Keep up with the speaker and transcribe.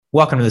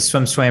Welcome to the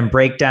SwimSwam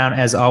Breakdown.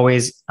 As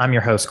always, I'm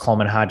your host,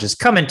 Coleman Hodges,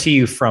 coming to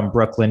you from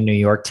Brooklyn, New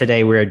York.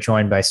 Today, we are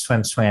joined by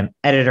SwimSwam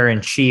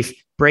Editor-in-Chief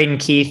Braden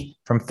Keith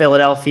from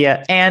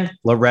Philadelphia and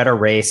Loretta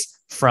Race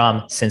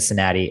from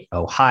Cincinnati,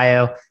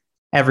 Ohio.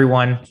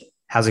 Everyone,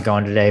 how's it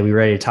going today? We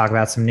ready to talk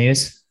about some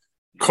news?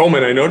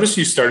 Coleman, I noticed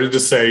you started to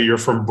say you're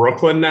from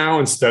Brooklyn now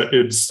instead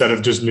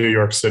of just New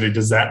York City.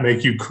 Does that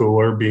make you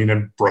cooler being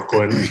in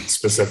Brooklyn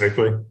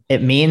specifically?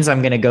 It means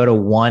I'm going to go to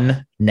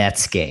one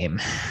Nets game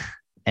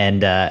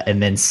and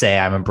then say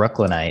I'm a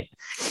Brooklynite.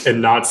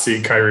 And not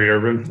see Kyrie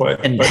Irving play.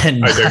 And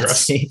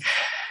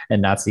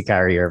not see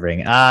Kyrie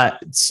Irving.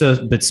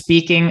 But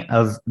speaking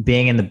of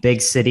being in the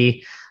big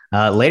city,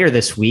 later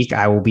this week,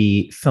 I will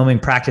be filming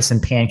Practice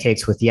and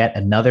Pancakes with yet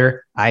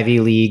another Ivy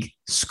League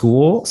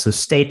school. So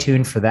stay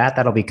tuned for that.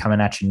 That'll be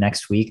coming at you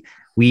next week.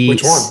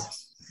 Which one?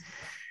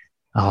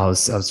 I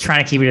was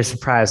trying to keep it a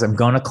surprise. I'm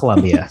going to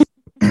Columbia.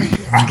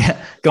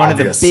 Going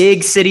to the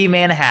big city,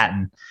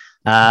 Manhattan.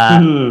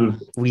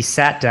 We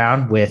sat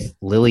down with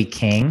Lily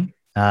King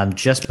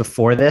just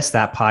before this.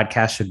 That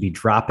podcast should be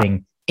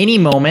dropping any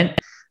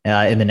moment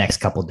in the next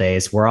couple of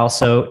days. We're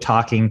also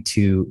talking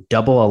to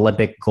double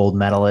Olympic gold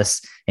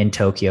medalist in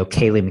Tokyo,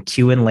 Kaylee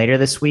McEwen, later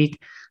this week.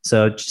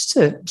 So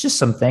just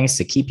some things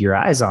to keep your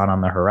eyes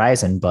on the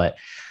horizon. But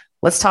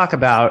let's talk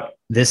about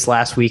this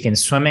last week in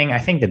swimming. I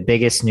think the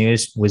biggest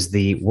news was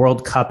the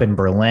World Cup in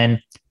Berlin.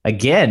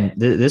 Again,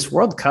 this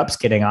World Cup's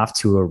getting off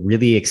to a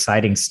really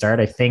exciting start.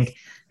 I think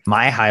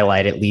my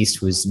highlight, at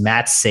least, was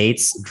Matt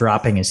Sates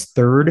dropping his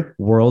third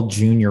world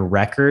junior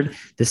record,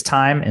 this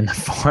time in the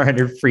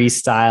 400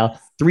 freestyle,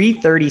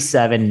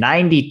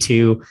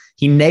 337.92.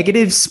 He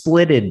negative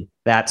splitted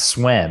that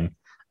swim.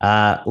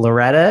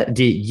 Loretta,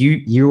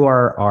 you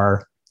are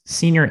our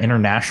senior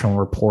international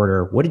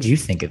reporter. What did you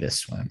think of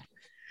this swim?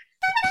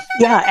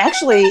 Yeah,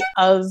 actually,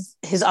 of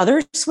his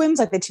other swims,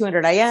 like the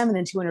 200 IM and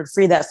then 200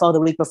 free that fell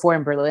the week before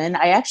in Berlin,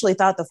 I actually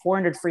thought the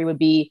 400 free would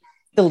be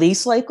the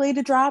least likely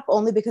to drop,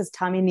 only because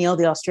Tommy Neal,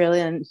 the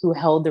Australian who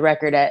held the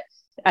record at,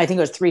 I think it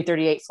was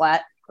 338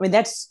 flat. I mean,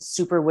 that's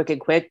super wicked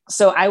quick.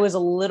 So I was a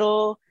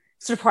little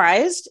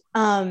surprised.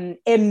 And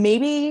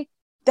maybe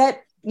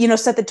that,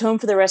 set the tone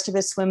for the rest of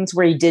his swims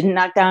where he didn't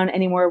knock down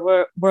any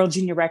more world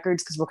junior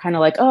records, because we're kind of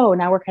like, oh,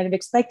 now we're kind of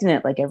expecting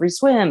it like every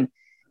swim.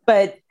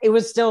 But it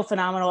was still a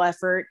phenomenal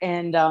effort.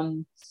 And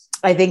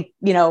I think,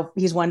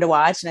 he's one to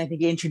watch, and I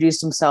think he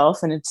introduced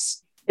himself, and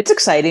it's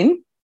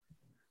exciting.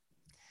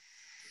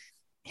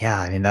 Yeah,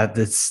 I mean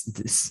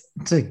it's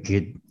a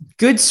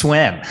good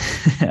swim,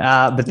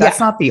 but that's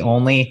not the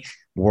only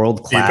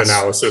world class deep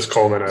analysis,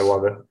 Coleman. I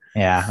love it.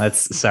 Yeah,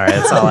 that's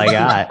all I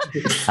got.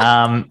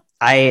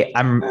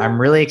 I'm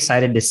really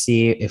excited to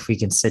see if we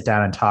can sit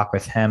down and talk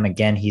with him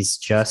again. He's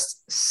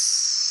just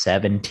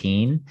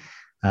 17.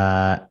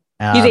 He's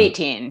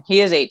 18.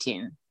 He is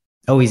 18.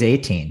 Oh, he's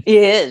 18. He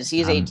is.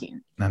 He's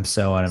 18. I'm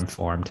so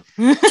uninformed.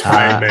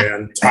 Time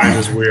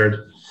is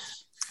weird.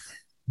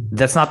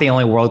 That's not the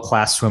only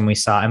world-class swim we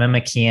saw. Emma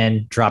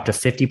McKeon dropped a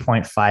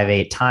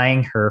 50.58,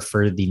 tying her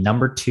for the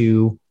number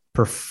 2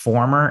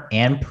 performer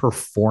and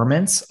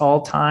performance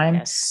all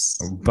time,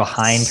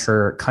 behind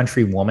her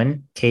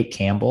countrywoman, Kate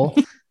Campbell.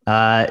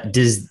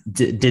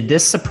 Did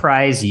this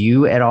surprise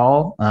you at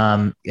all,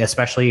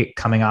 especially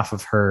coming off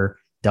of her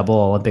double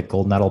Olympic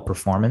gold medal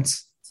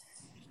performance?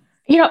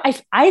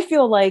 I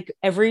feel like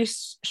every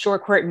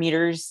short court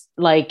meters,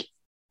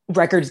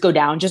 records go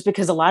down just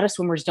because a lot of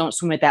swimmers don't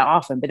swim it that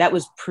often, but that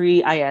was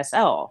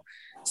pre-ISL.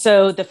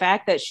 So the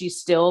fact that she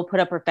still put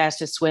up her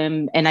fastest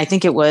swim, and I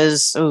think it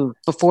was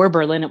before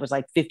Berlin, it was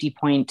like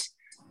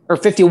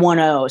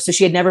 51.0. So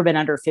she had never been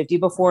under 50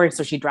 before.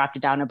 So she dropped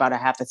it down about a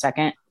half a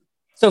second.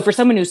 So for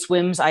someone who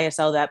swims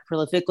ISL that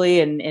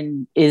prolifically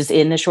and is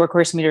in the short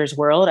course meters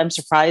world, I'm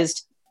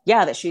surprised,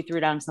 that she threw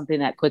down something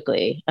that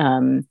quickly,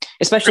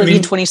 especially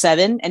being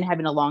 27 and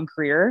having a long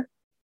career.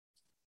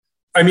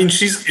 I mean,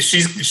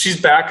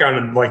 she's back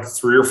on like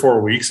 3 or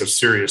 4 weeks of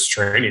serious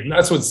training.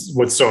 That's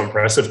what's so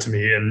impressive to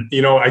me. And,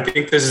 I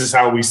think this is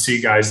how we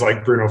see guys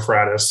like Bruno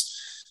Fratus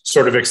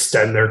sort of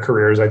extend their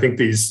careers. I think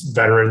these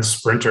veteran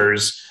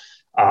sprinters,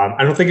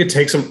 I don't think it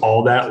takes them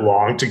all that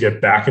long to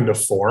get back into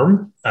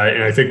form.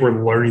 And I think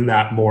we're learning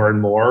that more and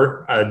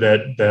more,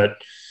 that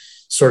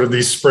sort of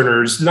these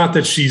sprinters, not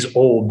that she's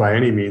old by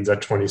any means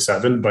at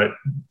 27, but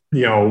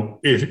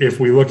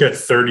if we look at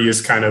 30 as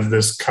kind of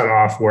this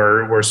cutoff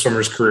where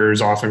swimmers' careers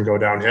often go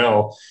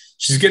downhill,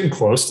 she's getting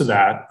close to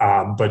that.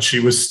 But she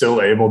was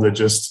still able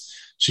to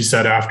she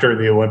said after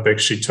the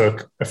Olympics, she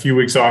took a few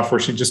weeks off where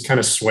she just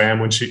kind of swam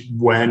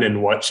when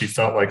and what she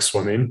felt like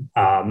swimming.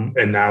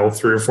 And now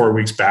 3 or 4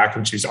 weeks back,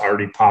 and she's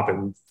already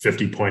popping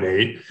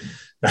 50.8.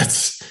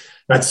 That's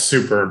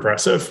super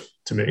impressive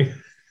to me.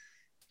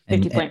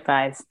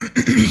 50.5.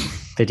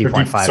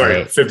 50.58.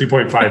 Sorry,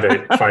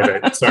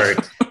 50.58. Sorry.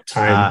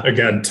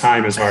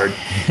 Time is hard.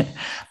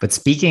 But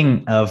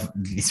speaking of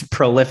these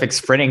prolific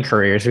sprinting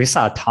careers, we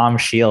saw Tom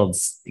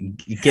Shields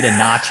get a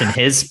notch in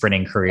his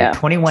sprinting career,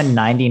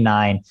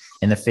 21.99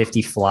 in the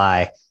 50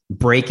 fly,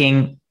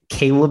 breaking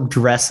Caleb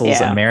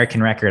Dressel's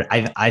American record.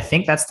 I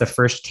think that's the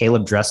first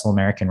Caleb Dressel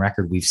American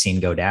record we've seen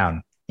go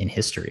down in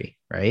history,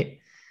 right?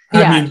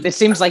 Yeah, it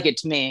seems like it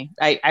to me.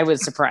 I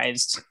was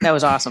surprised. That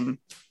was awesome.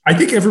 I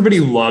think everybody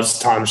loves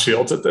Tom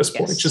Shields at this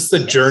point. Just the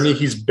journey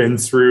he's been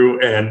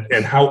through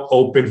and how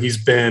open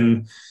he's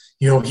been.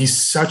 He's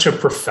such a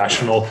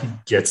professional. He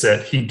gets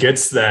it. He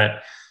gets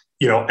that,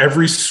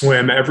 every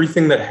swim,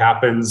 everything that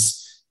happens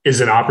is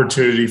an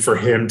opportunity for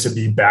him to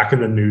be back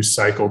in the news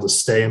cycle, to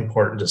stay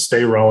important, to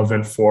stay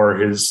relevant for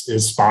his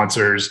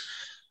sponsors.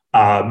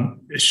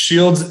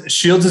 Shields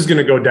is going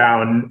to go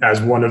down as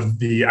one of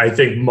the, I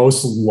think,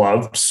 most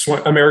loved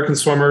American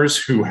swimmers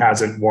who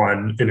hasn't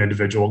won an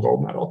individual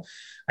gold medal.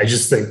 I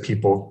just think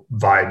people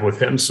vibe with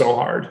him so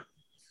hard.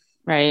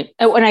 Right.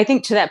 And I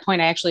think to that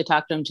point, I actually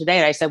talked to him today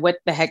and I said, what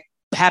the heck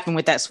happened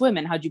with that swim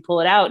and how'd you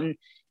pull it out? And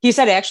he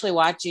said actually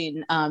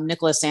watching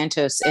Nicholas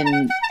Santos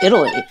in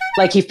Italy,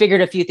 like he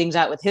figured a few things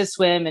out with his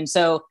swim. And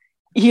so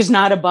he's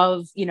not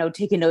above,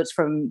 taking notes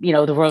from,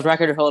 the world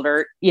record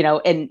holder,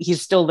 and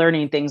he's still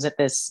learning things at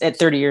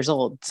 30 years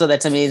old. So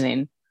that's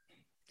amazing.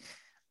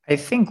 I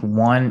think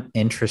one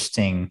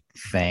interesting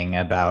thing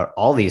about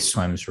all these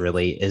swims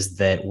really is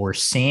that we're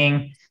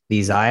seeing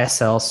these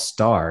ISL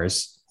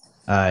stars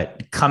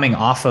coming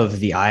off of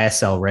the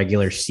ISL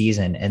regular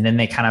season, and then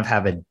they kind of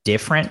have a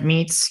different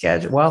meet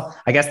schedule. Well,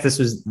 I guess this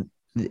was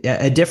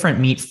a different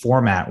meet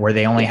format where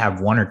they only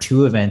have 1 or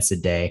 2 events a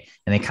day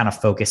and they kind of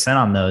focus in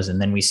on those. And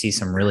then we see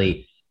some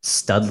really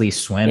studly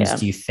swims. Yeah.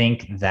 Do you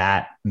think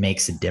that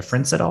makes a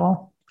difference at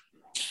all?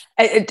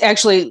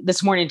 Actually,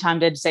 this morning, Tom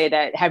did say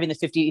that having the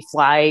 50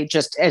 fly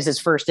just as his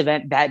first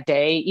event that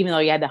day, even though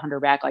he had the 100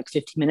 back like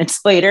 15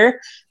 minutes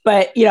later,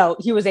 but,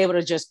 he was able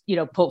to just,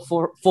 put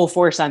full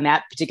force on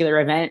that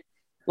particular event.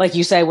 Like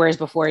you said, whereas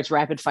before it's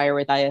rapid fire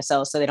with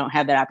ISL. So they don't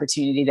have that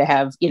opportunity to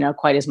have,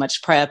 quite as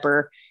much prep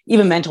or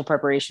even mental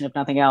preparation, if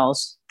nothing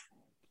else.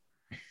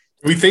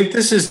 We think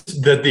this is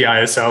that the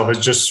ISL has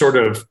just sort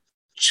of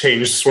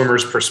changed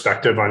swimmers'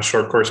 perspective on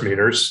short course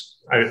meters.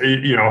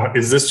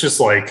 Is this just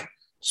like,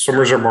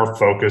 swimmers are more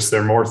focused.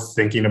 They're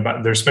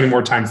spending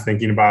more time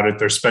thinking about it.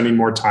 They're spending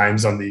more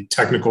times on the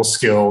technical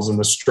skills and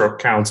the stroke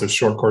counts of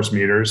short course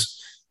meters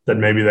than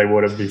maybe they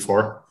would have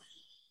before.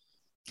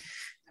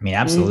 I mean,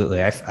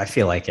 absolutely. I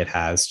feel like it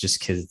has, just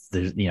because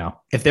there's,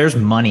 if there's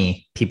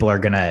money, people are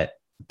going to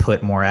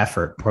put more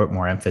effort, put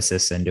more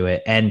emphasis into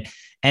it. And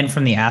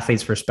from the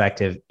athlete's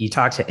perspective, you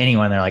talk to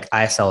anyone, they're like,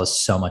 ISL is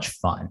so much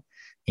fun.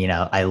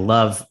 I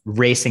love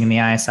racing in the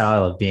ISL. I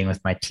love being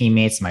with my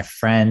teammates, my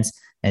friends.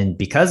 And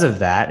because of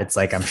that, it's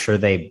like, I'm sure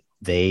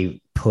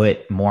they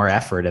put more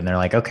effort and they're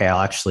like, okay,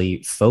 I'll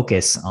actually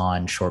focus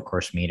on short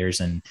course meters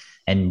and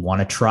want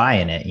to try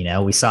in it.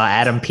 We saw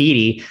Adam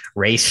Peaty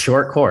race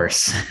short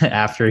course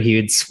after he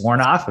had sworn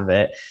off of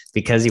it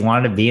because he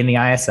wanted to be in the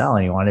ISL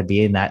and he wanted to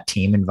be in that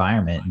team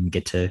environment and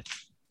get to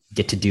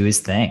do his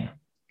thing.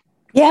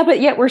 Yeah,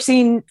 but yet we're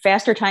seeing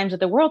faster times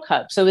at the World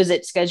Cup. So is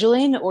it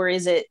scheduling, or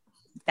is it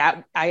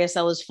that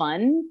ISL is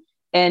fun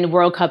and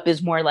World Cup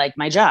is more like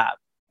my job,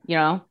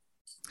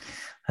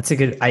 That's a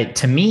good,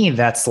 to me,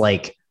 that's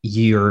like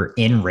you're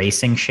in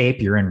racing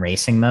shape, you're in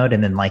racing mode.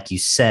 And then, like you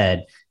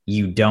said,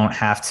 you don't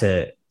have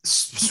to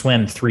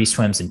swim 3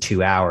 swims in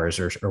 2 hours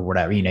or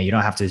whatever, you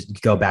don't have to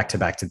go back to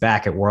back to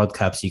back at World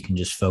Cups. You can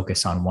just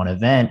focus on one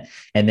event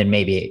and then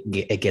maybe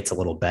it gets a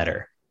little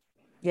better.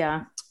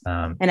 Yeah.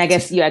 And I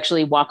guess you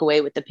actually walk away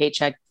with the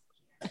paycheck.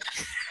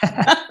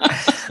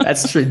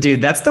 That's true,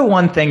 dude. That's the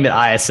one thing that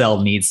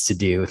ISL needs to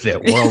do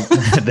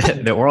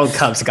that the World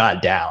Cups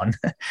got down.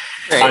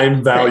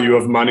 Time value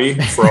of money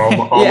for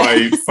all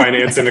my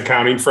finance and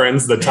accounting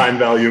friends. The time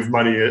value of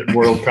money at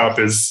World Cup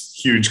is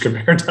huge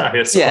compared to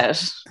ISL.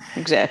 Yes,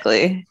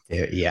 exactly.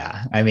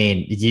 Yeah. I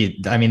mean,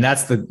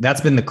 that's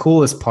been the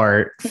coolest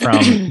part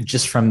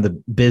from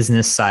the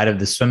business side of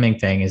the swimming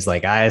thing is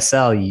like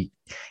ISL,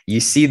 you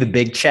see the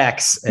big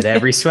checks at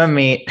every swim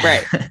meet.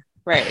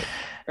 Right.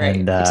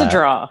 And, it's a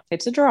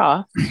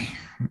draw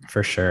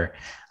for sure.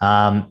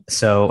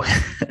 So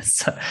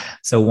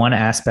one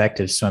aspect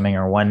of swimming,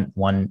 or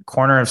one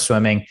corner of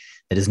swimming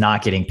that is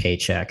not getting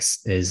paychecks,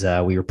 is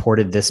we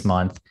reported this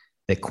month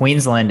that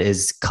Queensland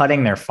is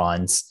cutting their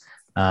funds,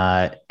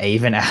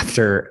 even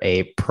after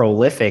a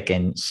prolific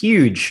and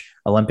huge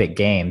Olympic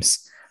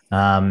Games.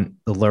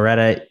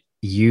 Loretta,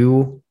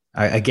 you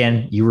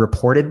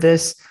reported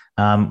this.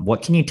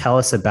 What can you tell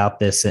us about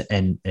this?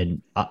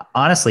 And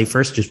honestly,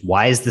 first, just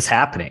why is this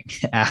happening?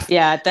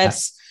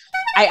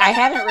 I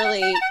haven't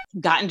really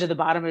gotten to the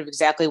bottom of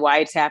exactly why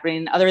it's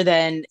happening, other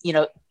than,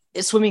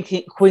 Swimming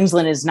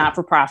Queensland is not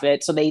for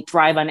profit. So they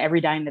thrive on every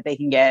dime that they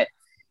can get.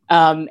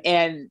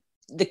 And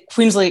the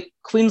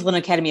Queensland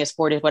Academy of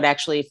Sport is what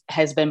actually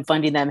has been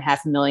funding them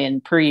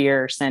 $500,000 per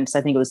year since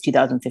I think it was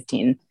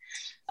 2015.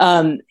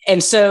 And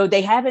so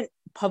they haven't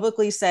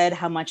publicly said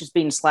how much is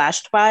being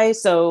slashed by.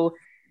 So,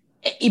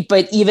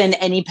 but even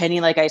any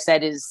penny, like I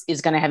said, is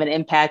going to have an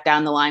impact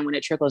down the line when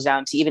it trickles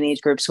down to even age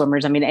group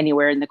swimmers. I mean,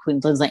 anywhere in the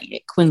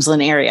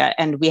Queensland area.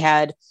 And we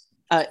had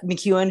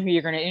McEwen, who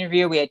you're going to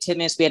interview. We had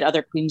Titmus. We had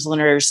other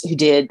Queenslanders who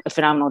did a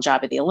phenomenal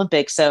job at the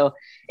Olympics. So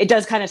it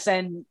does kind of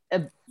send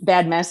a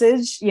bad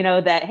message,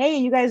 that, hey,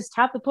 you guys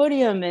topped the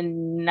podium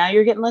and now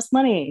you're getting less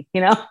money,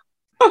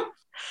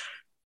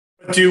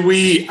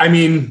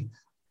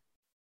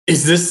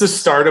 Is this the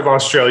start of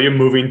Australia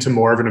moving to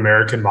more of an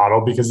American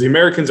model? Because the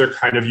Americans are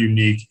kind of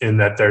unique in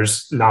that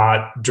there's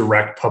not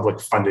direct public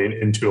funding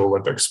into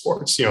Olympic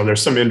sports.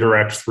 There's some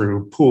indirect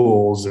through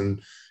pools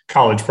and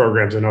college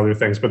programs and other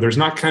things, but there's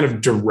not kind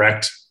of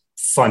direct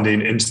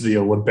funding into the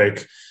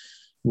Olympic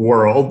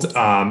world.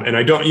 And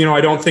I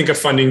don't think a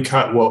funding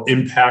cut will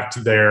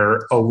impact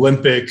their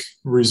Olympic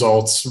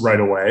results right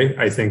away.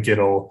 I think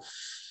it'll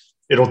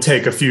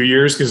take a few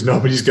years because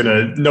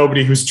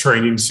nobody who's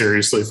training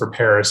seriously for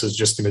Paris is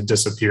just going to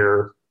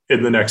disappear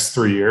in the next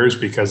 3 years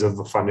because of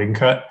the funding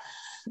cut.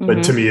 Mm-hmm.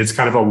 But to me, it's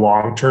kind of a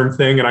long-term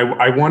thing. And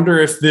I wonder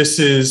if this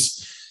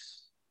is,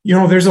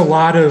 there's a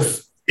lot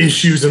of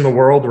issues in the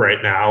world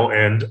right now,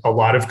 and a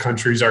lot of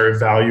countries are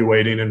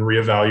evaluating and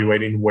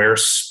reevaluating where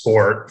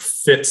sport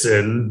fits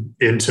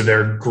into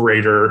their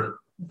greater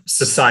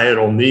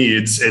societal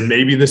needs. And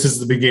maybe this is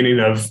the beginning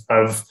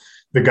of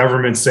the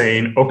government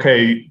saying,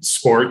 okay,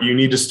 sport, you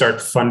need to start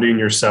funding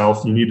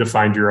yourself. You need to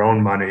find your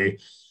own money.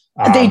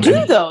 They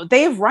do, though.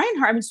 They have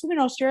Reinhardt. Swimming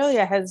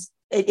Australia has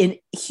a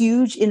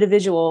huge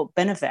individual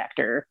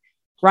benefactor,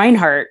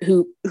 Reinhardt,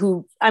 who,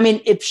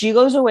 if she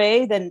goes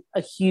away, then a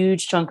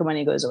huge chunk of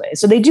money goes away.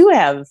 So they do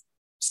have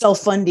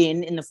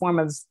self-funding in the form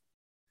of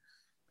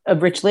a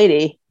rich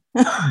lady.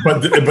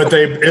 but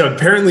they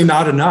apparently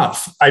not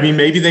enough.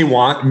 Maybe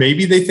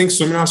they think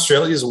Swimming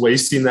Australia is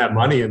wasting that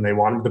money and they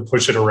wanted to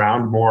push it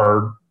around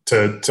more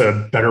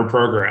to better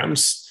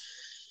programs.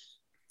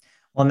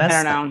 Well, and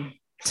I don't know.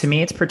 To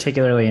me, it's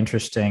particularly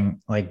interesting.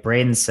 Like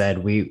Braden said,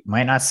 we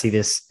might not see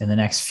this in the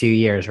next few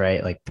years,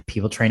 right? Like the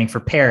people training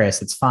for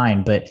Paris, it's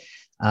fine. But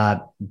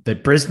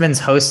Brisbane's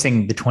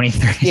hosting the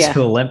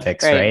 2032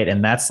 Olympics, right?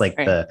 And that's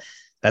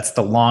that's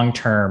the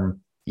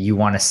long-term you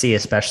want to see,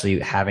 especially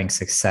having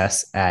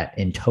success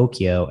in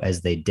Tokyo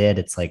as they did.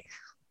 It's like,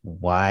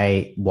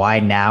 why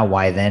now?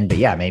 Why then? But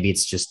yeah, maybe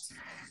it's just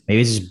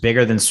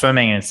bigger than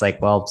swimming. And it's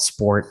like, well,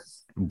 sport,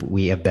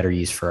 we have better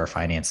use for our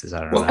finances.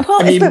 I don't know.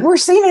 Well, but we're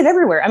seeing it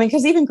everywhere.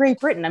 Because even Great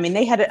Britain,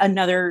 they had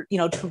another,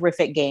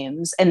 terrific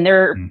games, and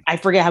I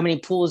forget how many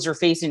pools are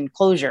facing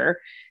closure,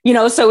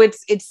 so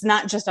it's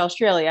not just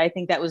Australia. I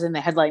think that was in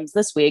the headlines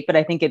this week, but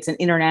I think it's an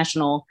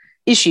international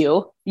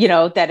issue,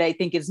 that I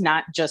think is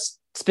not just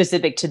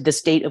specific to the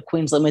state of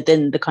Queensland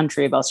within the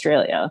country of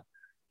Australia.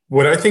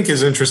 What I think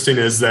is interesting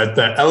is that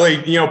the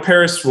LA,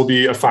 Paris will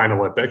be a fine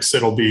Olympics.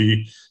 It'll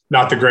be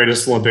not the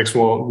greatest Olympics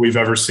we've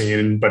ever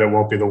seen, but it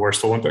won't be the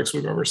worst Olympics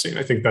we've ever seen.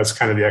 I think that's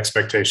kind of the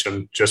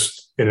expectation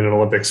just in an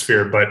Olympic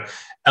sphere. But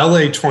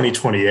LA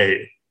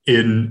 2028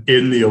 in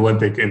the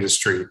Olympic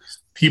industry,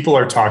 people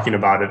are talking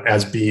about it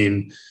as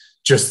being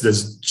just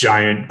this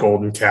giant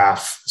golden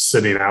calf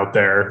sitting out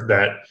there,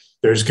 that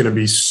there's going to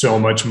be so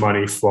much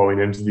money flowing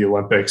into the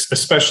Olympics,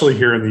 especially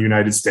here in the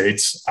United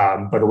States,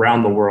 but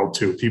around the world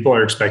too. People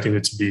are expecting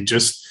it to be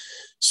just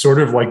sort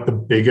of like the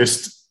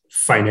biggest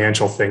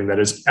financial thing that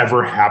has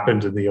ever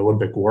happened in the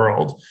Olympic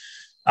world.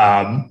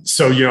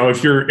 So,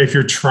 if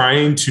you're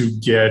trying to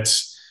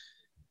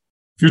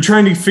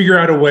figure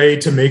out a way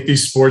to make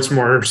these sports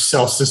more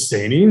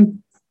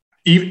self-sustaining,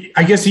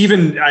 I guess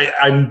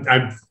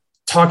I'm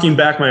talking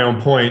back my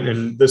own point,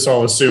 and this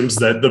all assumes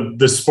that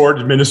the sport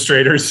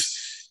administrators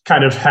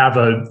kind of have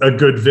a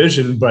good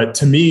vision, but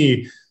to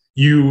me,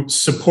 you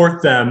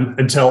support them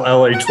until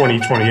LA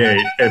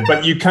 2028,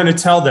 but you kind of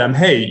tell them,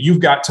 hey, you've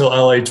got till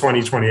LA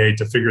 2028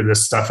 to figure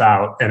this stuff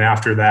out. And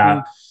after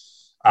that,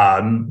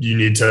 you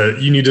need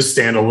to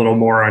stand a little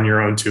more on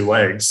your own two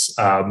legs.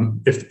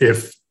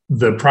 If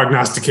the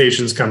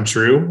prognostications come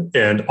true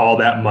and all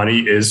that money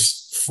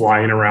is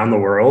flying around the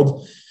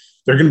world,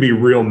 they're going to be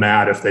real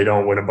mad if they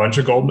don't win a bunch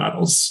of gold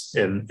medals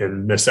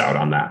and miss out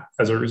on that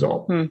as a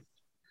result.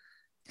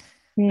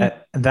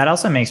 That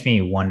also makes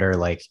me wonder,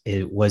 like,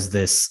 was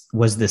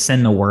this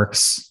in the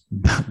works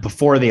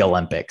before the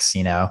Olympics?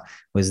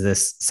 Was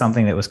this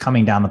something that was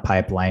coming down the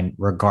pipeline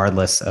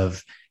regardless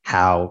of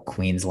how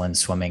Queensland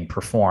swimming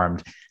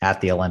performed at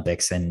the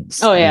Olympics? And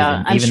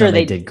I'm sure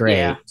they did great.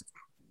 Yeah.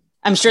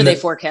 I'm sure they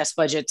forecast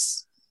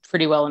budgets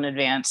pretty well in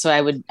advance. So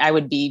I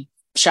would be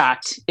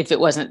shocked if it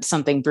wasn't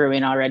something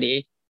brewing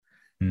already.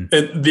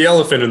 And the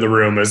elephant in the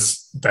room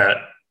is that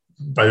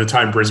by the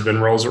time Brisbane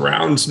rolls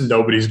around,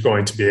 nobody's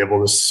going to be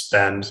able to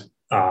spend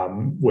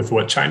with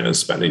what China is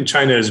spending.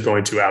 China is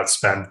going to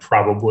outspend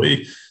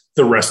probably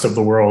the rest of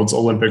the world's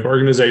Olympic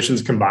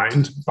organizations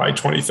combined by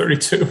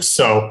 2032.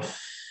 So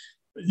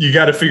you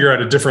got to figure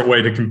out a different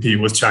way to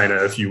compete with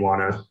China if you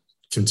want to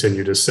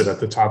continue to sit at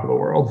the top of the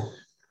world,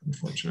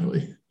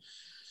 unfortunately.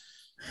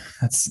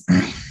 That's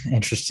an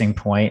interesting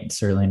point.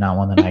 Certainly not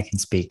one that I can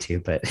speak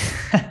to, but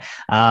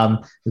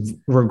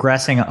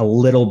regressing a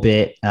little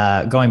bit,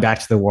 going back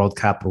to the World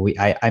Cup,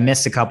 I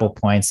missed a couple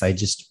points. I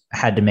just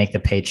had to make the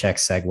paycheck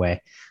segue.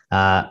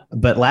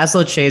 But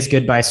Laszlo Che's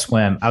goodbye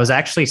swim, I was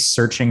actually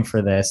searching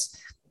for this,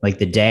 like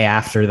the day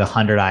after the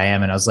 100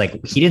 IM. And I was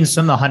like, he didn't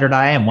swim the 100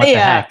 IM. What the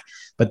heck?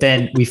 But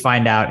then we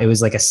find out it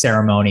was like a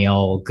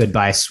ceremonial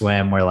goodbye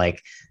swim where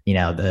like, you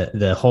know,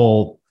 the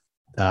whole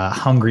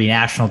Hungary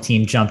national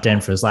team jumped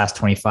in for his last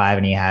 25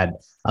 and he had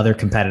other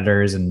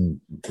competitors and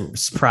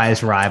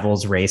surprise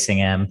rivals racing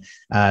him.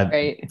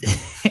 Right.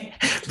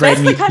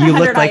 Braden, that's the kind you of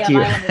look like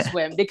you in the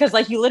swim because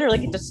like you literally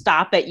get to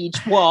stop at each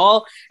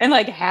wall and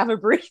like have a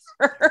breather.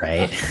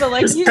 Right. So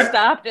like you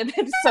stopped and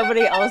then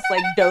somebody else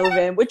like dove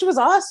in, which was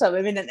awesome.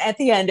 I mean, and at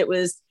the end it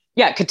was,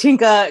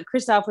 Katinka,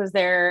 Christoph was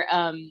there,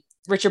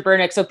 Richard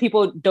Bernick. So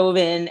people dove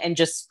in and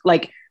just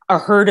like a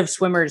herd of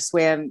swimmers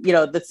swam, you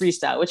know, the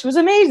freestyle, which was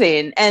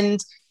amazing. And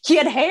he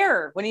had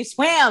hair when he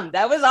swam.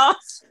 That was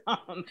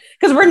awesome.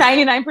 Because we're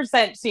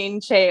 99% seeing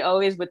Che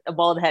always with a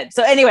bald head.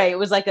 So anyway, it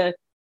was like a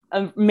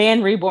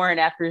man reborn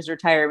after his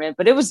retirement,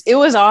 but it was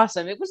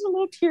awesome. It was a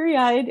little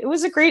teary-eyed. It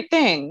was a great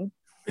thing.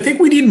 I think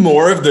we need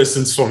more of this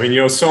in swimming.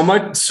 You know,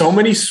 so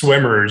many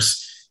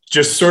swimmers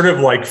just sort of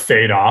like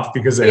fade off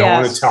because they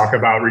don't want to talk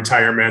about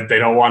retirement. They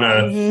don't want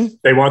to,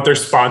 they want their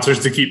sponsors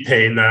to keep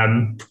paying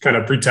them, kind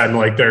of pretend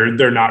like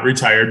they're not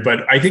retired.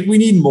 But I think we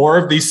need more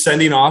of these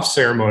sending off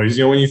ceremonies.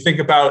 You know, when you think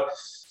about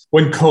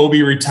when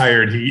Kobe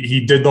retired,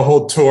 he did the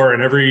whole tour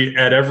and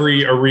at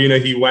every arena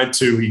he went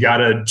to, he got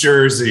a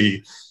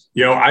jersey.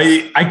 You know,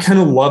 I kind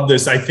of love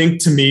this. I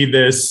think to me,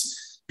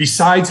 this,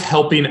 besides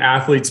helping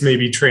athletes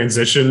maybe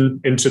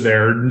transition into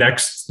their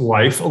next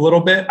life a little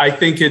bit, I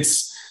think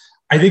it's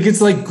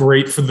like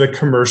great for the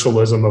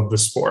commercialism of the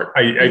sport.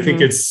 I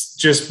think it's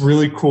just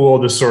really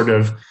cool to sort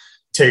of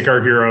take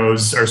our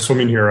heroes, our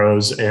swimming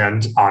heroes,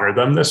 and honor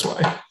them this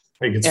way. I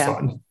think it's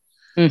fun.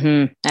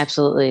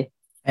 Absolutely.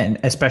 And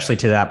especially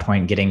to that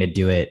point, getting to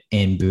do it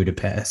in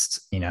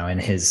Budapest, you know, in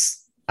his,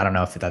 I don't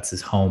know if that's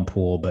his home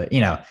pool, but,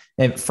 you know,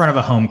 in front of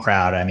a home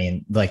crowd, I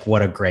mean, like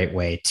what a great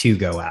way to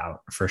go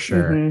out for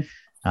sure.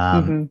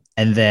 And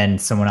then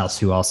someone else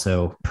who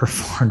also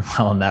performed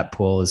well in that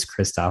pool is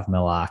Christoph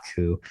Milak,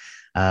 who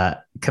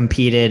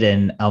competed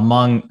and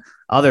among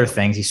other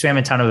things, he swam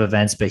a ton of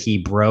events, but he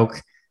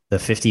broke the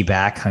 50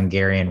 back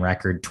Hungarian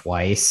record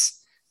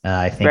twice.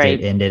 I think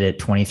it ended at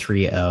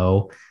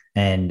 23:0.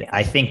 And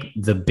I think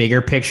the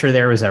bigger picture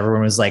there was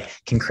everyone was like,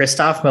 can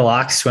Christoph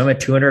Milak swim a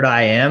 200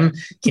 IM?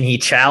 Can he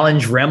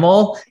challenge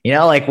Rimmel? You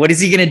know, like, what is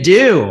he going to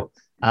do?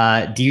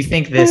 Do you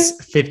think this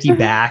 50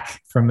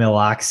 back from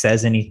Milak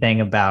says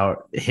anything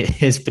about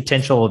his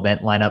potential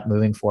event lineup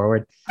moving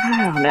forward?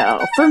 I don't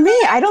know. For me,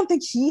 I don't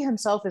think he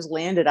himself has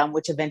landed on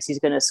which events he's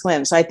going to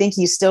swim. So I think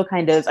he's still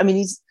kind of, I mean,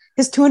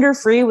 his 200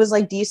 free was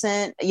like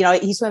decent. You know,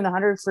 he swam the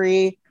 100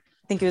 free.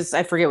 I think it was,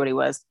 I forget what he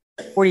was,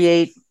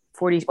 48,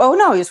 40. Oh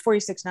no, he was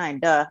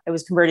 46.9. Duh. I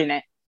was converting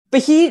it.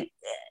 But he,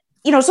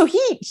 you know, so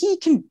he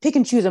can pick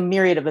and choose a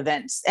myriad of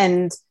events.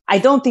 And I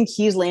don't think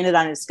he's landed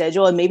on his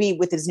schedule. And maybe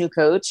with his new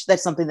coach,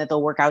 that's something that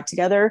they'll work out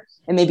together.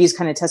 And maybe he's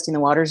kind of testing the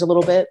waters a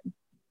little bit.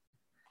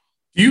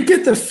 Do you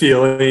get the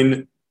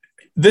feeling,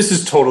 this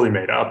is totally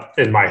made up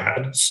in my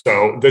head,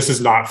 so this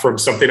is not from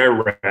something I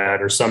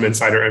read or some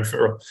insider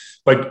info,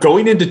 but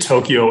going into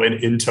Tokyo and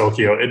in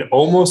Tokyo, it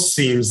almost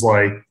seems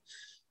like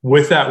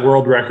with that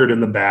world record in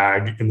the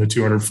bag in the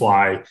 200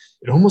 fly,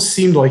 it almost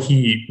seemed like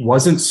he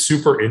wasn't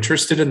super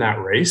interested in that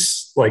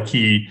race. Like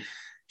he,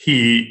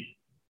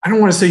 I don't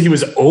want to say he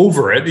was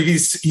over it. He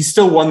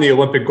still won the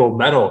Olympic gold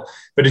medal,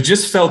 but it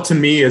just felt to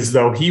me as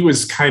though he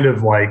was kind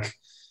of like,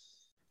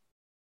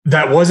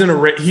 that wasn't a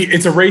race.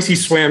 It's a race he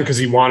swam because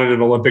he wanted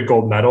an Olympic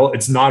gold medal.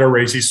 It's not a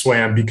race he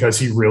swam because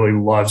he really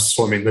loves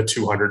swimming the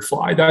 200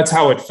 fly. That's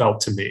how it felt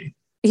to me.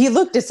 He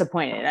looked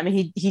disappointed. I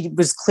mean, he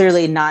was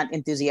clearly not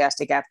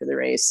enthusiastic after the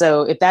race.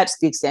 So if that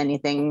speaks to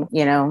anything,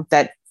 you know,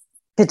 that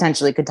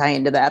potentially could tie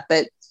into that.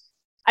 But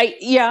I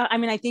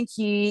think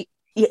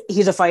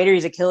he's a fighter.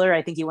 He's a killer.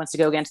 I think he wants to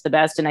go against the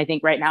best. And I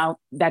think right now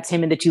that's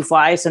him in the 2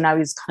 fly. So now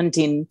he's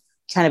hunting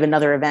kind of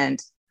another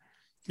event.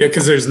 Yeah,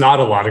 because there's not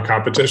a lot of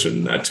competition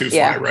in that 2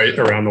 fly, right,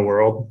 around the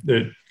world.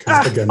 Nobody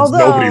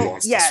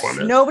wants to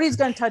swim it. Nobody's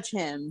going to touch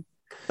him.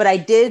 But I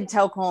did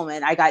tell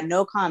Coleman, I got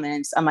no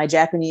comments on my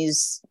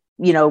Japanese,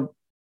 you know,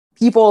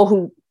 people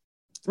who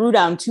threw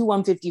down 2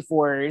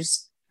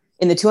 154s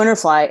in the 200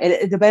 fly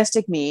at a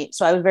domestic meet.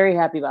 So I was very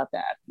happy about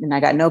that. And I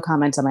got no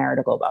comments on my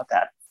article about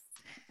that.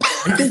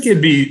 I think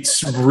it'd be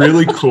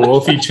really cool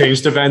if he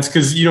changed events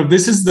because, you know,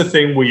 this is the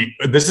thing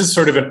this is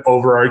sort of an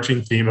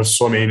overarching theme of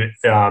swimming.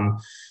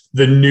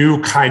 The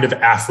new kind of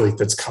athlete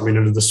that's coming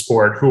into the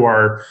sport who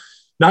are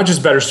not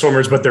just better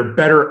swimmers, but they're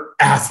better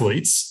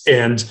athletes.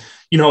 And,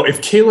 you know,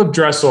 if Caleb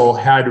Dressel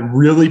had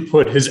really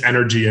put his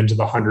energy into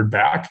the 100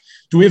 back,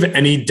 do we have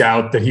any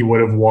doubt that he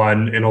would have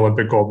won an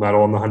Olympic gold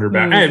medal in the 100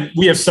 back? And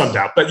we have some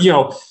doubt, but, you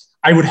know,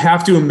 I would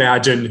have to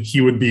imagine he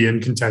would be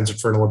in contention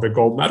for an Olympic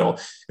gold medal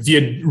if he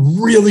had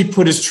really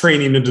put his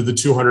training into the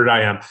 200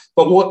 IM.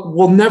 But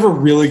we'll never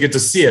really get to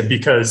see it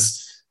because,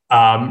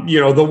 you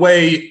know, the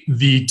way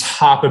the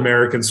top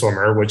American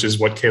swimmer, which is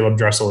what Caleb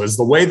Dressel is,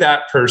 the way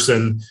that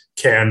person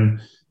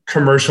can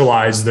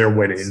commercialize their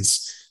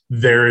winnings,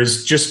 there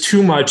is just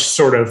too much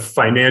sort of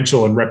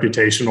financial and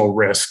reputational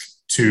risk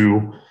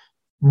to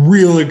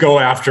really go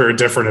after a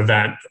different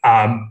event.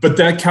 But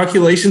that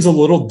calculation's a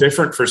little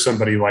different for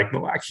somebody like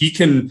Malak. He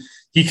can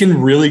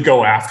really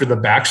go after the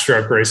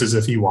backstroke races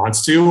if he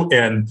wants to.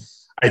 And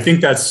I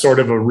think that's sort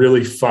of a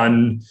really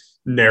fun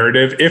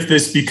narrative if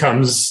this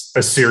becomes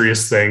a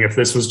serious thing, if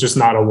this was just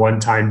not a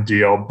one-time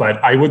deal.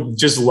 But I would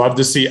just love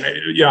to see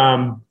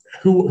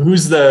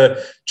who's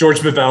the George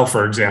Bivell,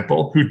 for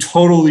example, who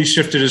totally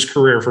shifted his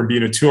career from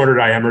being a 200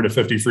 IMer to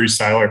 50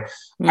 freestyler.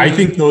 I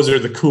think those are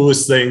the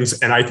coolest things.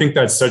 And I think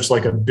that's such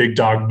like a big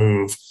dog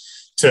move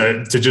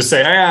to just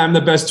say, hey, I'm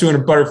the best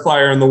 200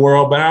 butterflyer in the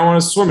world, but I don't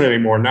want to swim it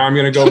anymore. Now I'm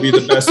going to go be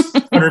the best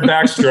 100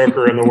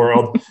 backstroker in the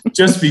world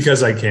just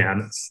because I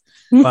can.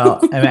 Well,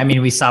 I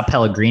mean, we saw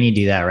Pellegrini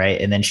do that,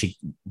 right? And then she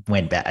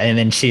went back, and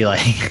then she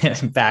like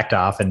backed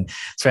off and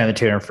swam the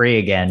 200 free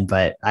again.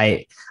 But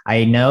I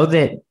know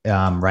that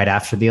right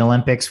after the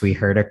Olympics, we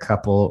heard a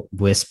couple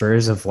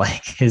whispers of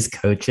like his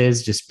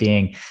coaches just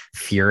being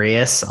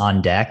furious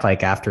on deck,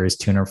 like after his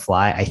 200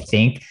 fly, I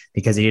think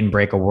because he didn't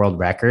break a world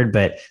record.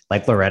 But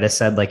like Loretta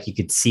said, like you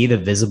could see the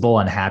visible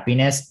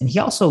unhappiness. And he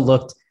also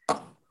looked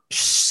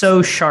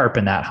so sharp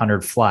in that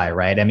 100 fly,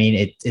 right? I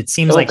mean, it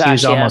seems he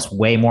was almost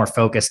way more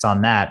focused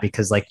on that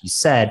because, like you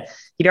said,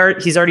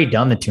 he's already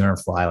done the 200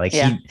 fly. Like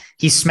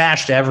he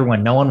smashed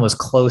everyone. No one was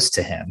close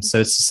to him. So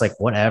it's just like,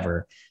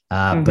 whatever.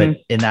 But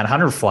in that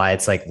 100 fly,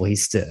 it's like, well,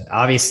 he's still,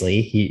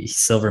 obviously he's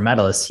silver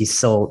medalist. He's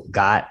still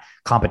got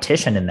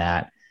competition in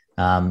that.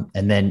 And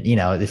then, you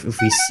know, if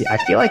we see, I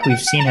feel like we've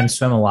seen him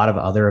swim a lot of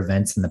other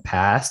events in the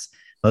past,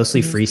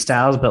 mostly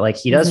freestyles, but like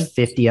he does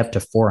 50 up to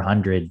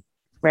 400.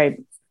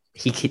 Right.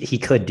 He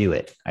could do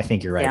it. I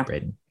think you're right,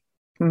 Braden.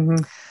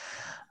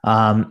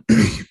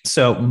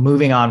 So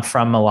moving on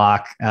from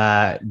Malak,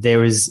 there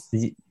was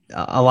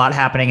a lot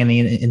happening in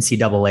the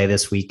NCAA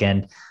this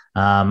weekend.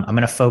 I'm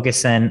going to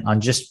focus in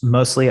on just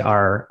mostly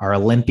our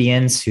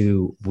Olympians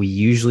who we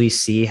usually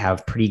see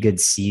have pretty good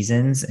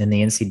seasons in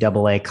the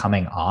NCAA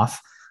coming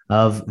off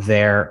of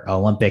their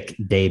Olympic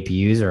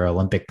debuts or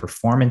Olympic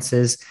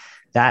performances.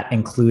 That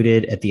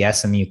included at the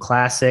SMU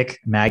Classic,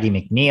 Maggie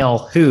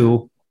McNeil,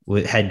 who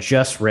had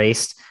just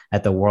raced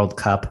at the World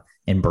Cup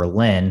in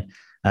Berlin.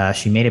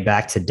 She made it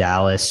back to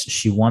Dallas.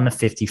 She won the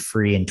 50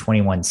 free in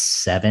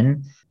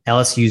 21.7.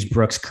 LSU's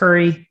Brooks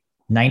Curry,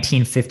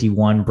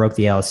 1951, broke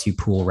the LSU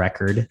pool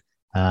record in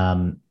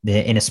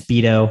a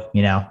Speedo.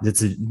 You know,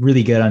 it's a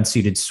really good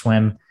unsuited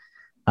swim.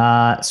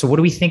 So what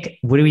do we think?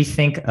 What do we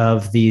think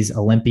of these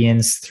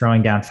Olympians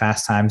throwing down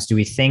fast times? Do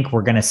we think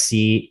we're going to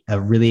see a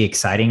really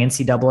exciting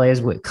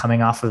NCAAs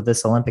coming off of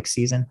this Olympic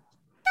season?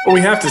 Well,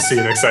 we have to see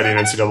an exciting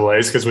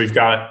NCAAs because we've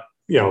got,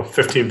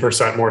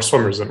 15% more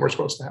swimmers than we're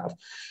supposed to have.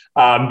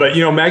 But,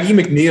 Maggie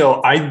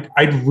McNeil,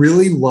 I'd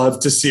really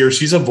love to see her.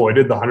 She's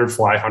avoided the 100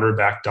 fly, 100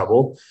 back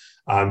double.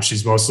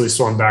 She's mostly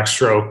swum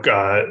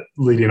backstroke,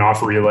 leading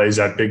off relays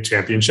at big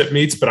championship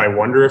meets. But I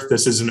wonder if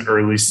this is an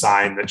early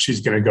sign that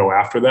she's going to go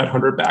after that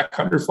 100 back,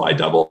 100 fly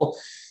double,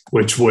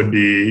 which would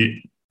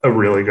be a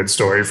really good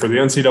story for the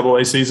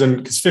NCAA season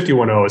because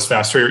 51.0 is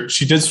faster.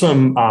 She did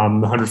swim the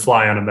 100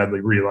 fly on a medley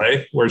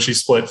relay where she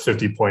split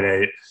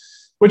 50.8,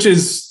 which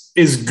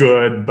is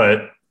good,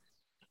 but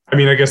I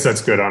mean, I guess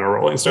that's good on a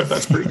rolling stuff.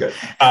 That's pretty good.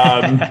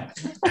 But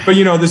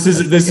this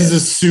is a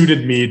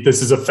suited meet.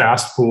 This is a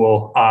fast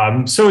pool.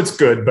 So it's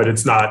good, but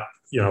it's not,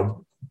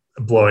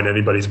 blowing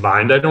anybody's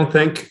mind, I don't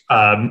think.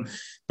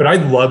 But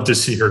I'd love to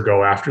see her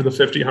go after the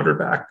 50, 100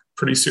 back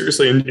pretty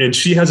seriously. And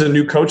she has a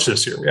new coach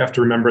this year. We have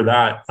to remember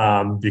that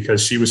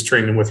because she was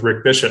training with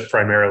Rick Bishop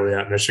primarily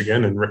at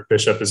Michigan. And Rick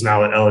Bishop is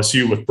now at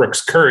LSU with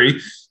Brooks Curry,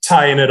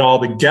 tying it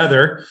all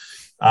together.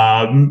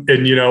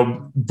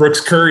 Brooks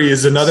Curry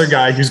is another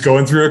guy who's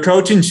going through a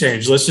coaching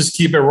change. Let's just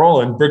keep it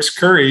rolling. Brooks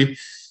Curry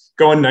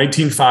going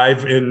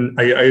 19.5 in,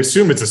 I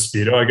assume it's a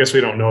Speedo. I guess we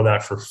don't know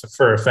that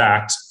for a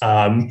fact.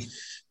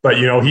 But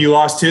he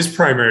lost his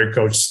primary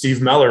coach,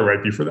 Steve Meller,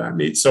 right before that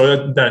meet.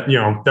 So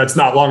that's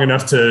not long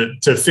enough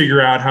to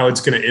figure out how it's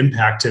going to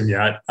impact him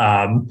yet.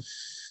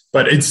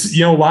 But it's,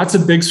 lots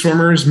of big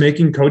swimmers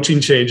making coaching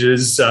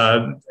changes.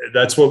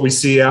 That's what we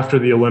see after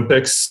the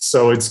Olympics.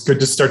 So it's good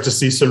to start to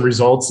see some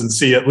results and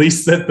see at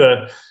least that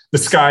the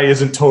sky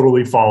isn't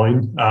totally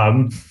falling.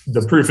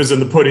 The proof is in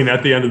the pudding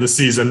at the end of the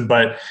season,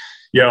 but,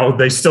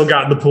 they still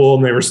got in the pool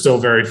and they were still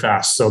very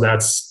fast. So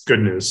that's good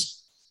news.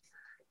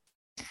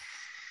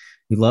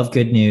 We love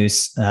good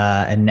news.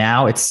 And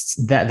now it's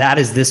that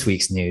is this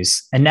week's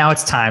news. And now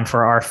it's time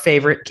for our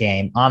favorite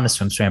game on the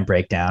SwimSwam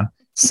breakdown,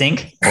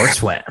 Sink or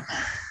Swim.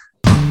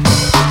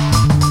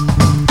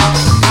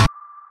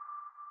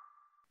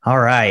 All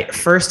right.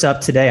 First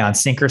up today on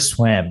Sink or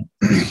Swim,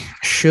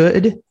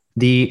 should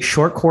the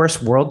short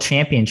course world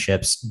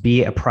championships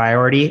be a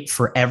priority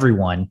for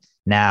everyone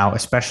now,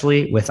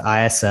 especially with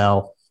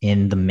ISL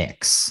in the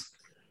mix?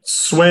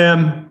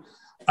 Swim.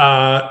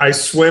 I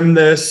swim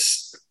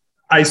this.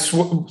 I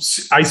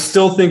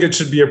still think it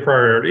should be a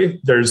priority.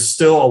 There's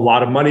still a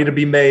lot of money to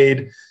be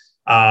made.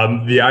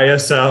 The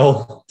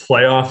ISL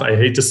playoff, I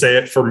hate to say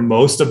it, for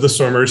most of the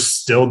swimmers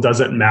still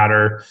doesn't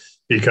matter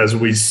because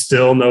we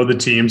still know the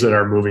teams that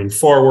are moving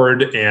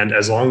forward. And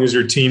as long as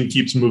your team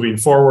keeps moving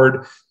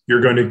forward,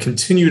 you're going to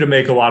continue to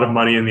make a lot of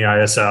money in the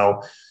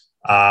ISL.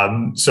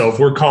 So if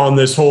we're calling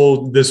this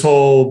whole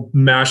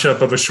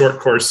mashup of a short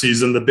course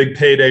season the big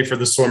payday for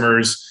the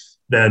swimmers,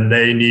 then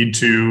they need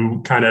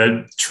to kind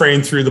of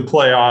train through the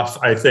playoff,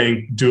 I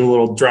think, do a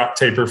little drop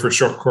taper for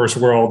short course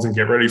worlds and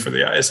get ready for the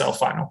ISL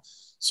final.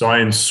 So I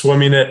am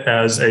swimming it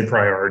as a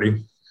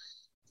priority.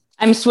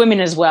 I'm swimming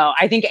as well.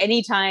 I think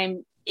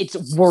anytime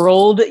it's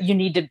world, you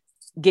need to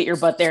get your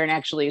butt there and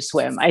actually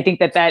swim. I think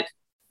that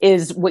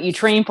is what you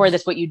train for.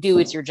 That's what you do.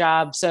 It's your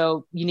job.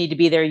 So you need to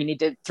be there. You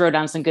need to throw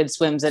down some good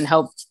swims and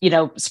help,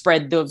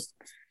 spread the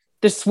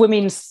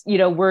swimming,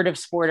 word of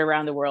sport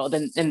around the world.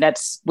 And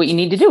that's what you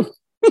need to do.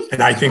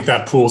 And I think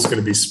that pool is going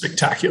to be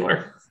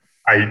spectacular.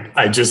 I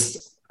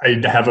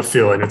have a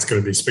feeling it's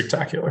going to be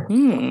spectacular.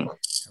 I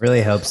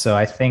really hope so.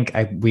 I think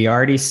we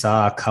already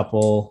saw a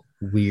couple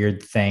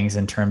weird things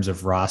in terms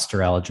of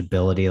roster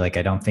eligibility. Like,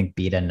 I don't think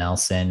Beta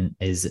Nelson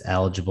is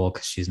eligible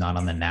because she's not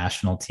on the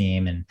national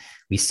team. And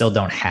we still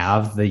don't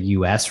have the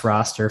US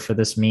roster for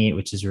this meet,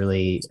 which is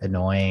really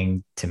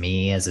annoying to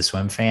me as a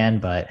swim fan.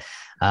 But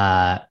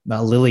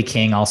Lily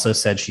King also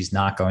said she's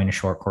not going to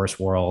short course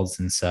worlds.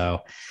 And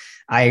so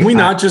Can we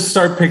not just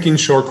start picking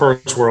short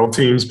course world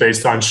teams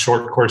based on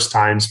short course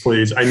times,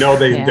 please? I know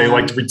they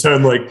like to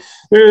pretend like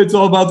it's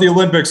all about the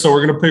Olympics, so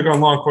we're going to pick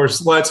on long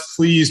course. Let's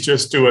please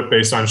just do it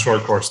based on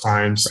short course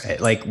times.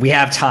 Right. Like, we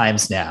have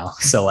times now.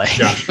 So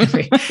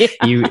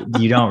you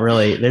don't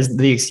really, there's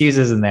the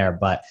excuses in there.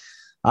 But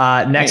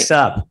next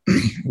up,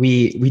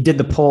 we did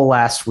the poll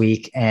last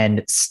week,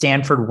 and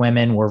Stanford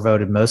women were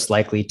voted most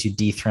likely to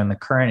dethrone the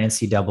current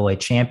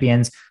NCAA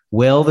champions.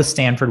 Will the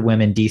Stanford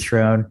women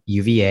dethrone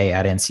UVA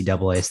at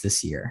NCAAs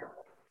this year?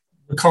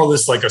 We call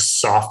this like a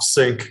soft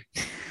sink.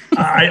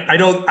 I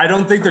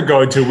don't think they're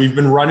going to. We've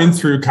been running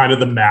through kind of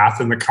the math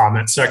in the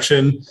comment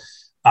section,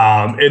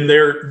 and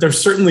they're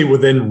certainly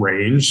within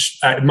range.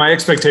 My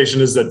expectation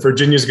is that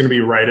Virginia's going to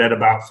be right at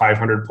about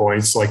 500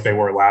 points, like they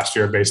were last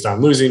year, based on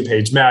losing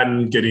Paige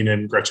Madden, getting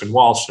in Gretchen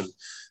Walsh, and a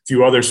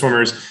few other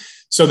swimmers.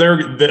 So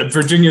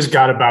Virginia's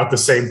got about the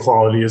same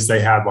quality as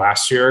they had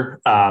last year.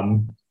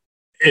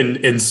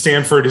 And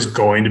Stanford is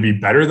going to be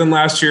better than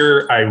last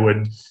year. I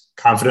would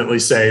confidently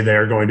say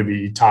they're going to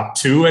be top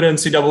 2 at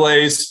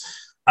NCAAs.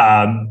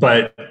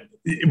 But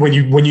when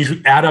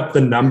you add up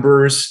the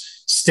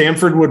numbers,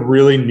 Stanford would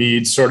really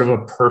need sort of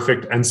a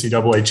perfect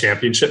NCAA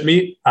championship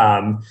meet.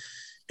 And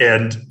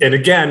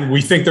again,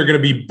 we think they're going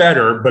to be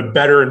better, but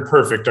better and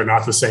perfect are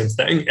not the same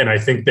thing. And I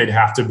think they'd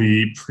have to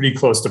be pretty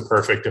close to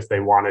perfect if they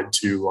wanted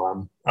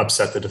to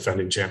upset the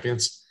defending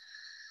champions.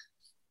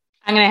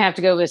 I'm going to have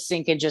to go with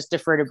sink and just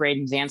defer to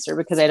Braden's answer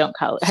because I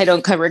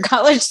don't cover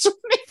college swimming.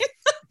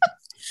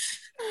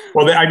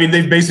 Well,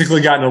 they've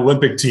basically got an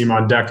Olympic team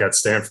on deck at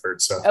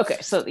Stanford. So okay,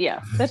 so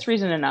yeah, that's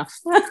reason enough.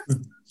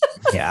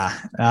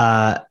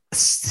 Yeah.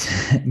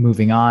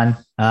 Moving on.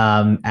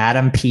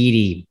 Adam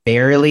Peaty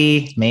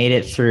barely made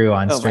it through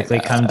on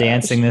Strictly Come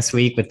Dancing this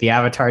week with the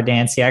Avatar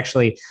dance. I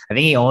think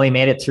he only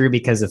made it through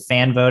because of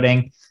fan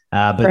voting.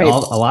 But a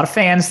lot of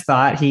fans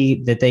thought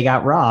that they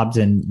got robbed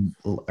and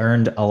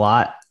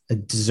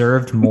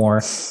deserved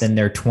more than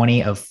their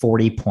 20 of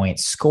 40 point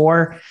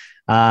score.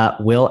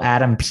 Will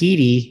Adam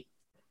Peaty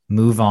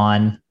move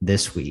on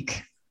this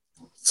week?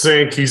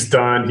 Sink. He's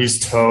done. He's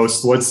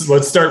toast.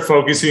 Let's start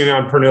focusing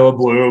on Pernilla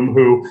Bloom,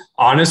 who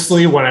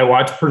honestly, when I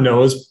watch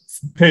Pernilla's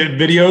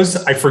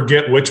videos, I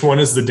forget which one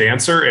is the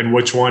dancer and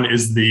which one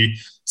is the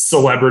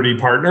celebrity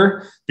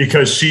partner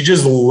because she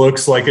just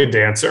looks like a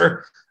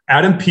dancer.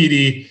 Adam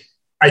Peaty,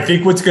 I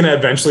think what's going to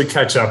eventually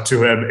catch up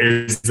to him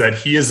is that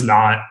he is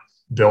not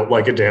built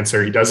like a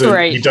dancer. He's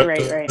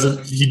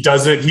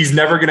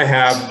never going to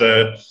have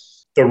the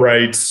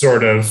right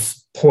sort of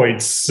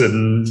points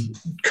and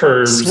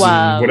curves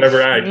and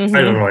whatever. I don't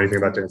know anything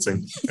about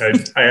dancing.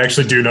 I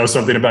actually do know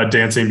something about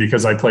dancing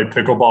because I played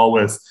pickleball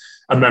with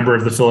a member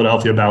of the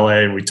Philadelphia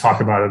Ballet and we talk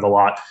about it a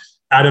lot.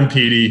 Adam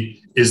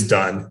Peaty is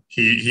done.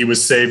 He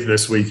was saved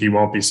this week. He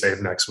won't be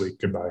saved next week.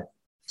 Goodbye.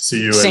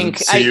 See you in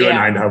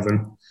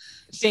Eindhoven.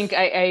 Think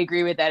I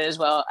agree with that as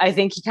well. I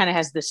think he kind of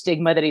has the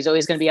stigma that he's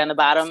always going to be on the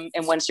bottom.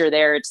 And once you're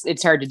there,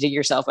 it's hard to dig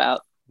yourself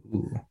out.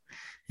 Ooh,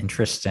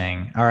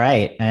 interesting. All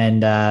right.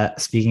 And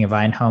speaking of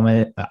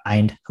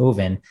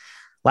Eindhoven,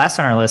 last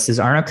on our list is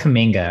Arno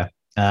Kuminga.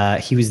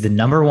 He was the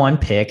number 1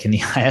 pick in the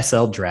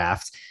ISL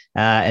draft.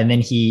 And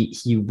then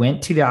he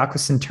went to the Aqua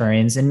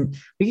Centurions, and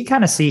we could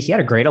kind of see he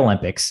had a great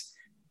Olympics.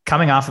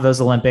 Coming off of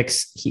those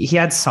Olympics, he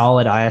had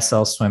solid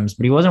ISL swims,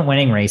 but he wasn't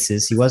winning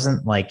races. He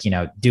wasn't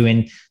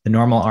doing the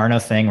normal Arno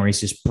thing where he's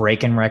just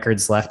breaking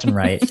records left and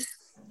right.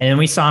 And then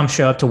we saw him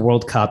show up to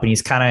World Cup, and you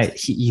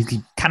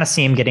could kind of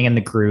see him getting in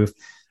the groove.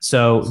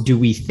 So do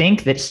we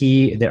think that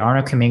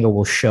Arno Kuminga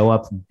will show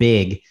up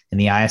big in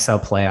the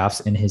ISL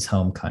playoffs in his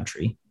home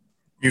country?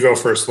 You go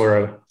first,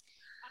 Loretta.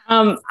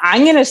 I'm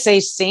going to say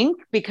sink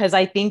because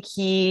I think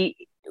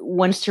he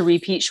wants to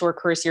repeat short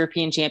course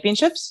European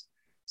championships.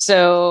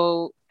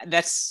 So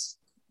that's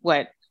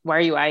why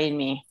are you eyeing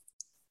me?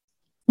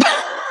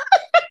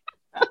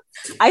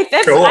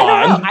 Go on.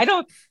 I don't know. I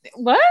don't.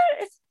 What?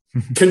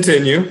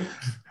 Continue.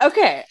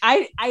 Okay.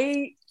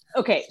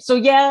 Okay. So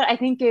yeah, I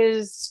think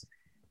who's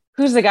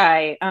the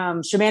guy?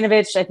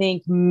 Shimanovic, I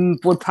think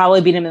would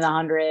probably beat him in the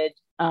 100.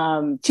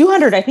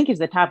 200, I think he's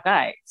the top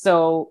guy.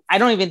 So I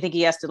don't even think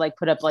he has to like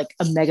put up like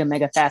a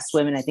mega fast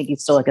swim. And I think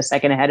he's still like a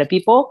second ahead of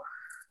people.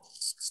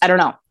 I don't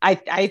know.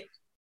 I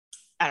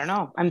don't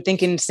know. I'm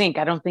thinking sink.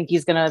 I don't think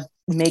he's going to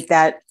make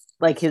that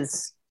like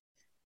his,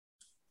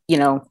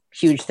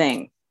 huge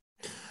thing.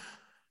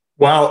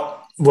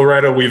 Well,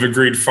 Loretta, we've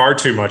agreed far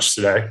too much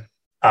today.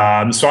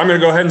 So I'm going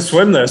to go ahead and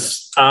swim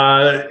this.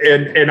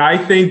 And I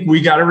think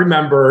we got to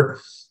remember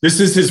this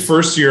is his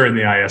first year in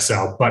the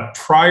ISL, but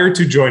prior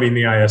to joining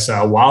the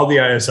ISL, while the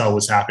ISL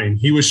was happening,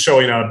 he was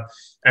showing up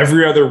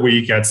every other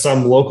week at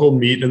some local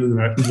meet in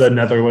the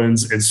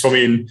Netherlands and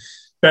swimming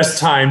best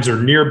times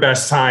or near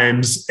best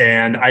times.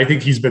 And I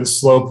think he's been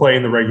slow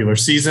playing the regular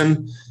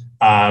season.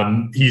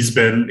 He's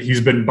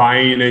been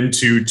buying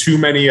into too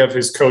many of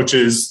his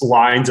coaches'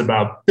 lines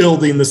about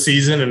building the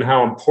season and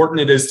how important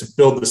it is to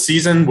build the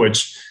season,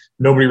 which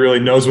nobody really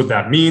knows what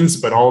that means,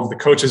 but all of the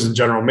coaches and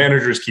general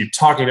managers keep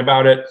talking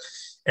about it.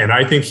 And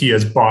I think he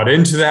has bought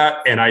into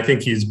that. And I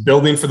think he's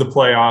building for the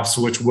playoffs,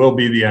 which will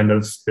be the end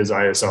of his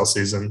ISL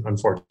season,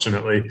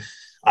 unfortunately.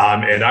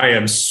 And I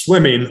am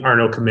swimming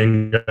Arno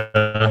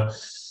Kaminga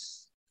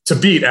to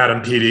beat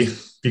Adam Peaty,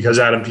 because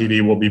Adam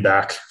Peaty will be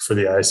back for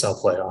the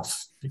ISL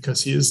playoff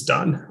because he is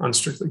done on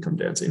Strictly Come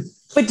Dancing.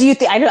 But do you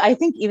think, I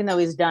think even though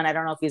he's done, I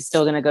don't know if he's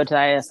still going to go to the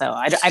ISL.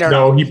 I don't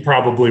know. No, he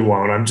probably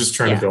won't. I'm just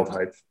trying to build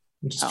hype.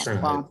 Good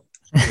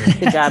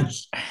job.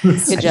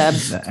 Good job.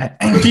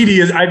 Peaty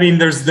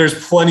is,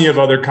 there's plenty of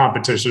other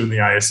competition in the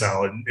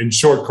ISL. And in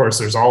short course,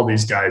 there's all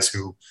these guys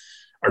who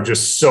are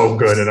just so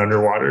good at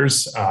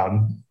underwaters.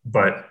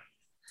 But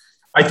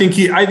I think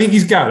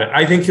he's got it.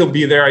 I think he'll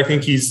be there. I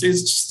think it's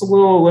just a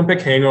little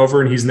Olympic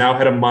hangover, and he's now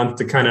had a month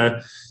to kind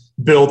of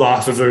build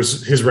off of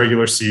his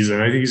regular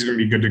season. I think he's going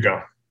to be good to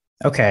go.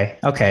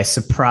 Okay.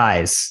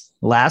 Surprise.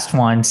 Last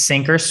one,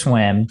 sink or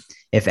swim.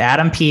 If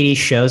Adam Peaty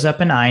shows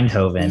up in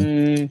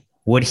Eindhoven,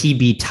 would he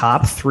be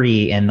top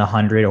 3 in the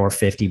 100 or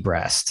 50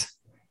 breast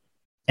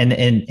in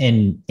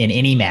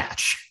any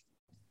match?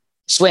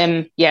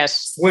 Swim,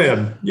 yes.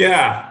 Swim,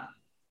 yeah.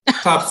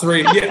 Top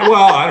 3. Yeah.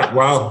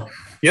 Well,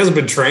 he hasn't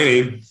been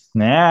training.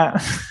 Yeah.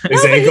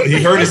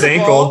 He hurt his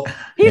ankle.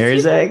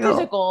 There's ankle.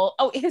 Physical.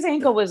 Oh, his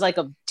ankle was like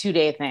a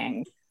 2-day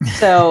thing.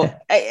 So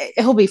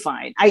he'll be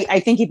fine. I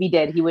think if he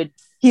did,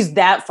 he's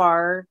that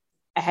far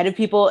ahead of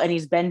people, and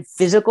he's been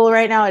physical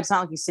right now. It's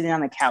not like he's sitting on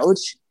the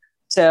couch.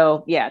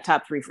 So yeah,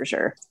 top 3 for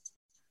sure.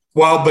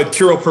 Well, but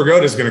Kirill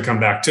Prigoda is going to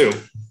come back too.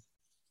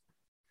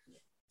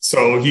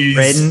 So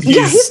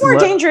he's more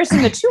dangerous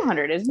in the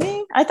 200, isn't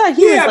he? I thought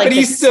he was like,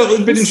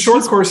 but but in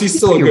short course, he's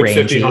still a good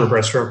 1500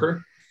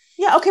 breaststroker.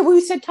 Yeah. Okay. Well,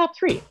 we said top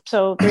 3.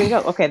 So there you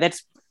go. Okay.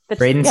 That's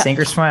Braden, sink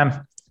or swim?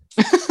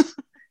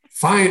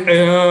 Fine.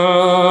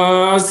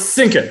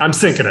 Sink it. I'm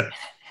sinking it.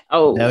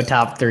 Oh, no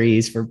top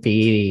 3s for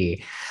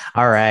Peaty.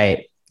 All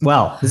right.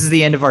 Well, this is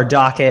the end of our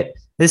docket.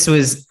 This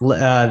was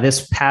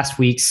this past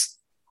week's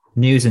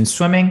news in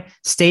swimming.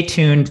 Stay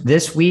tuned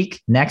next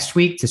week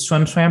to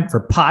SwimSwam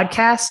for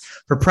podcasts,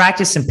 for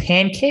practice and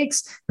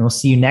pancakes. And we'll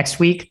see you next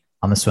week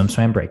on the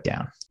SwimSwam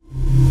Breakdown.